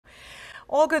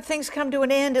All good things come to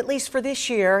an end, at least for this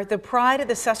year. The pride of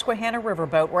the Susquehanna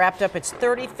riverboat wrapped up its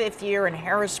 35th year in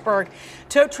Harrisburg.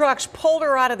 Tow trucks pulled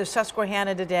her out of the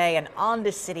Susquehanna today and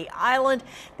onto City Island.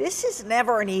 This is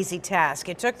never an easy task.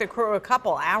 It took the crew a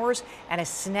couple hours and a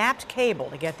snapped cable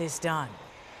to get this done.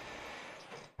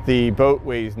 The boat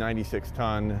weighs 96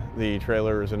 ton. The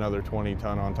trailer is another 20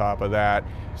 ton on top of that.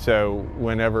 So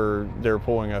whenever they're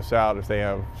pulling us out, if they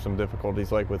have some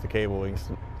difficulties like with the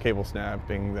cable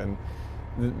snapping, then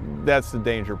that's the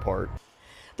danger part.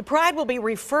 The Pride will be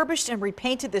refurbished and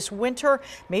repainted this winter.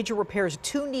 Major repairs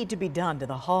too need to be done to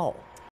the hull.